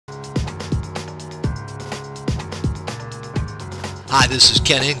Hi, this is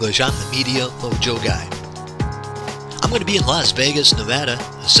Ken English. I'm the Media Mojo Guy. I'm going to be in Las Vegas, Nevada,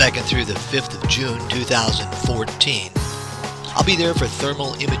 the 2nd through the 5th of June 2014. I'll be there for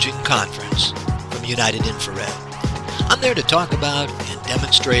Thermal Imaging Conference from United Infrared. I'm there to talk about and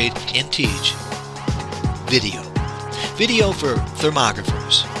demonstrate and teach video. Video for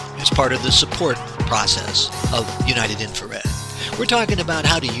thermographers as part of the support process of United Infrared. We're talking about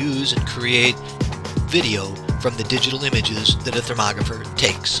how to use and create video from the digital images that a thermographer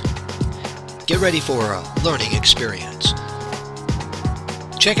takes. Get ready for a learning experience.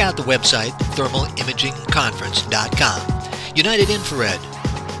 Check out the website thermalimagingconference.com. United Infrared,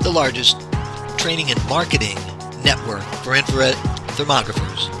 the largest training and marketing network for infrared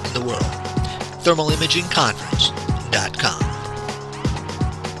thermographers in the world. thermalimagingconference.com.